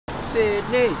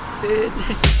Sydney,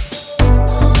 Sydney.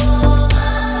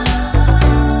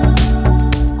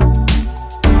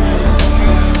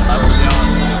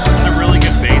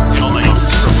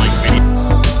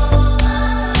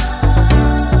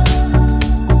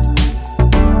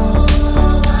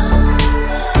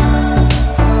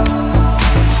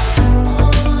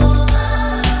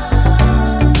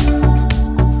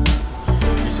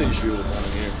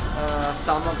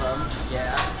 Some of them,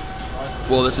 yeah.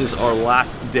 Well, this is our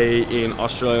last day in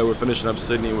Australia. We're finishing up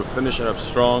Sydney. We're finishing up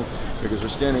strong because we're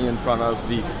standing in front of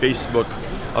the Facebook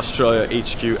Australia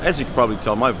HQ. As you can probably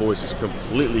tell, my voice is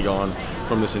completely gone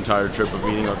from this entire trip of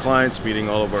meeting our clients, meeting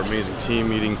all of our amazing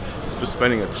team,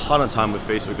 spending a ton of time with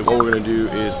Facebook. And what we're going to do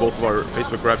is both of our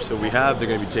Facebook reps that we have, they're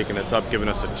going to be taking us up, giving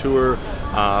us a tour,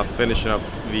 finishing up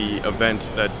the event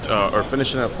that, or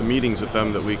finishing up the meetings with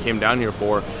them that we came down here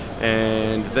for.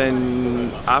 And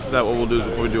then after that, what we'll do is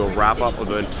we'll do a wrap up of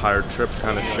the entire trip,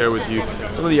 kind of share with you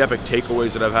some of the epic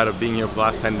takeaways that I've had of being here for the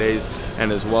last 10 days,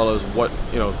 and as well as what,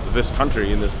 you know, this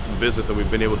country and this business that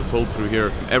we've been able to pull through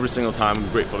here. Every single time,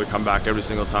 I'm grateful to come back every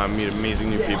single time, meet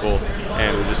amazing new people,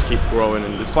 and we just keep growing.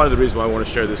 And it's part of the reason why I want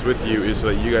to share this with you is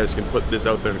so that you guys can put this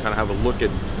out there and kind of have a look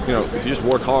at, you know, if you just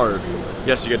work hard,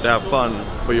 yes, you get to have fun,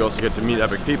 but you also get to meet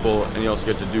epic people, and you also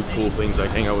get to do cool things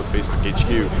like hang out with Facebook HQ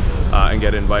and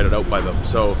get invited out by them.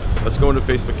 So let's go into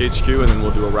Facebook HQ and then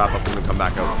we'll do a wrap up when we come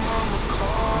back out.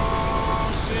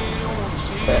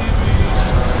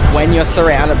 When you're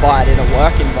surrounded by it in a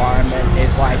work environment,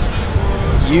 it's like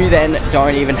you then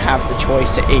don't even have the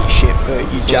choice to eat shit food.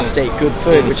 You just eat good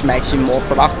food, which makes you more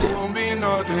productive.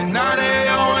 Now they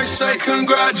always say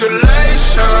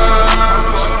congratulations.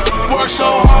 Work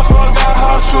so hard, forgot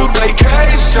how to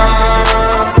vacation.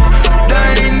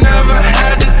 They ain't never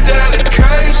had the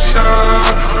dedication.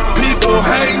 People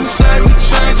hating, say we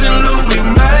changing, look, we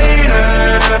made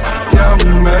it. Yeah,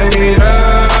 we made it.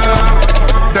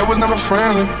 That was never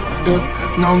friendly,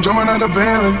 yeah. Now I'm jumping out of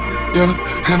Bentley,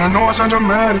 yeah. And I know I sound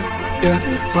dramatic, yeah.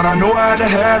 But I know I had to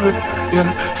have it,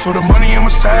 yeah. For the money, I'm a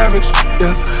savage,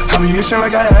 yeah. I be itching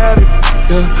like I had it,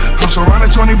 yeah. I'm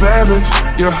surrounded 20 bad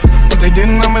bitches, yeah. But they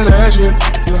didn't know me last year,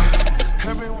 yeah.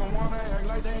 Everyone wanna act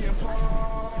like they important.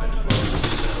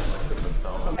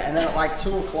 And then at like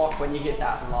 2 o'clock when you hit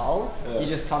that lull, you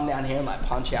just come down here and like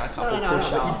punch out a couple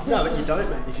push-ups. No, but you don't,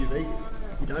 mate, if you're vegan.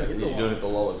 You don't hit the You don't hit the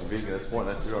lull as a vegan, that's one,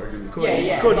 that's your argument.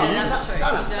 Yeah. Good. That's true.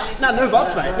 No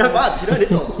buts, mate. No buts. You don't hit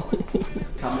the lull.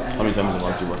 How many times a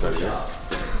month do you work out here? I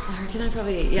reckon I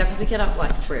probably get up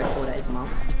like 3 or 4 days a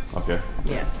month. Okay.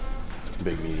 Yeah.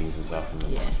 Big meetings and stuff. And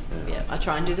then, Yeah. I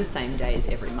try and do the same days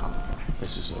every month.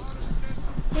 It's just so cool.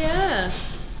 Yeah.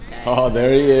 Okay. Oh,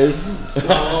 there he is.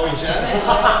 Oh, Jess.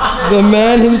 The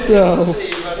man himself. See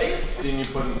you, buddy. Seen you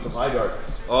put in some eye dark.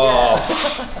 Oh,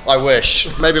 I wish.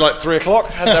 Maybe like 3 o'clock,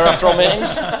 head there after our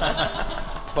meetings.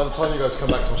 By the time you guys come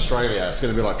back to Australia, it's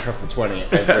going to be like triple 20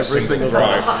 every single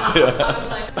drive.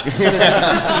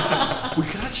 We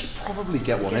could actually probably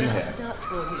get one in here.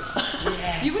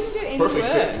 You wouldn't do any Perfect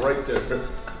work. fit right there.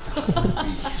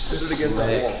 Sit it against the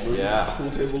wall. Yeah.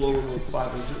 Pool table over with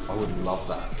 5 inches. I would love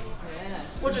that. Yeah.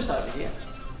 We're just over here.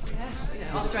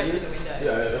 I'll straight through the window.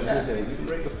 Yeah, I was gonna say, you can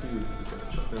break the food.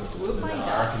 We were playing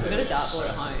darts. We've got a dartboard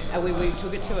at home. And we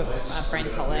took it to a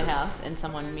friend's holiday house and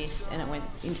someone missed and it went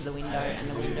into the window and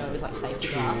the window was like safety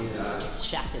glass and it just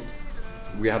shattered.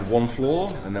 We had 1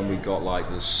 floor, and then we got like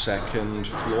the 2nd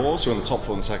floor, so on the top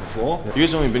floor and the 2nd floor. You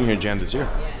guys only been here Jan this year?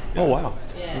 Yeah. Oh wow.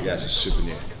 Yeah, it's a super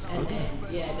new. And then,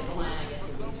 the plan, I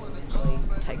guess, would be to eventually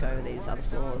take over these other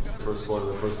floors.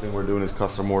 The first thing we're doing is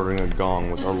custom ordering a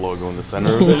gong with our logo in the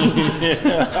center of it.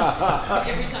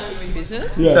 Every time you're in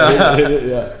business?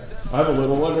 Yeah. I have a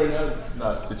little one right now. It's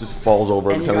not. It just falls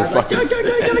over and you kind of guys like, fucking.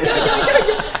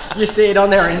 go. You see it on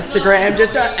their Instagram,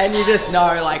 and you just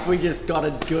know, like, we just got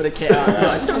a good account.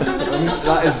 Like,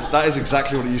 That is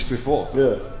exactly what it used to be for.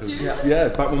 Yeah,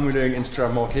 back when we were doing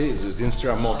Instagram marquees, it was the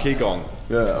Instagram marquee gong.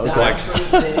 Yeah, I was Like,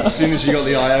 as soon as you got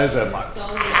the IOs in,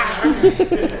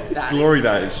 like, glory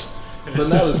days. But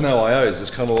now there's no IOs, it's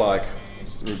kind of like,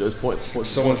 those points.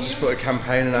 someone's just put a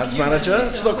campaign and ads manager.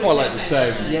 It's not quite like the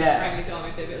same. yeah.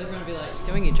 Everyone will be like, you're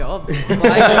doing your job.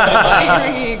 Why are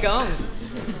you ringing a gong?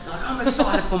 I'm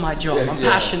excited for my job. I'm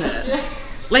passionate.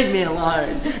 Leave me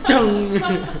alone. Dung.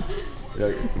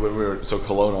 Yeah, when we were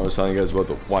Cologne, I was telling you guys about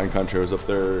the wine country. I was up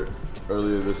there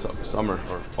earlier this summer,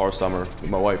 or our summer, with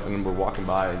my wife, and then we're walking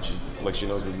by, and she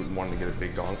knows we wanted to get a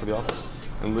big gong for the office,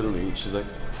 and literally she's like,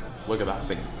 "Look at that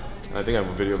thing." And I think I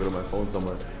have a video of it on my phone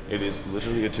somewhere. It is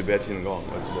literally a Tibetan gong.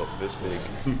 It's about this big,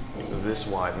 this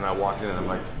wide, and I walked in and I'm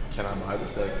like, "Can I buy this?"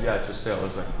 They're like, "Yeah, just sale." I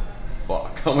was like,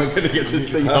 "Fuck, how am I gonna get this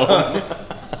thing home?"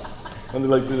 And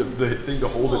like the thing to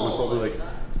hold it was probably like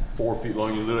 4 feet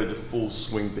long. You literally just full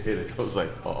swing to hit it. I was like,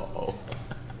 oh.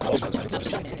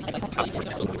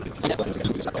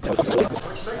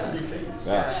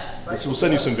 Yeah. So we'll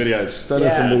send you some videos. Send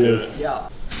us some videos. Yeah.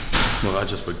 Well, I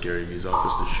just put Gary Vee's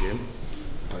office to shame.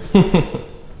 Like,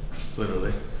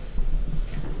 literally.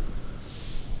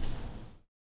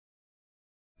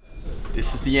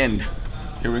 This is the end.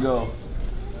 Here we go.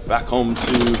 Back home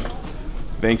to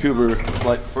Vancouver.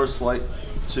 First flight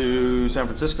to San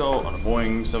Francisco on a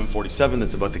Boeing 747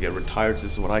 that's about to get retired. So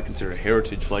this is what I consider a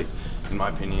heritage flight, in my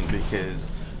opinion, because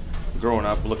growing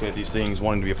up, looking at these things,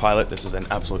 wanting to be a pilot, this is an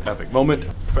absolute epic moment.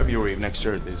 February of next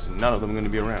year, there's none of them going to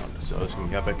be around, so it's going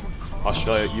to be epic.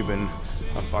 Australia, you've been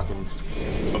a fucking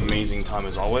amazing time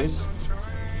as always.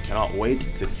 Cannot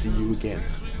wait to see you again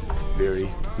very,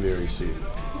 very soon.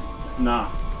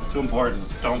 Nah, too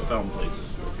important. Don't film,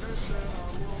 please.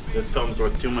 This film's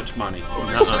worth too much money.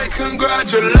 Say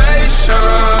congratulations.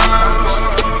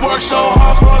 Work so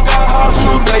hard, forgot how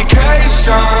to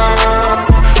vacation.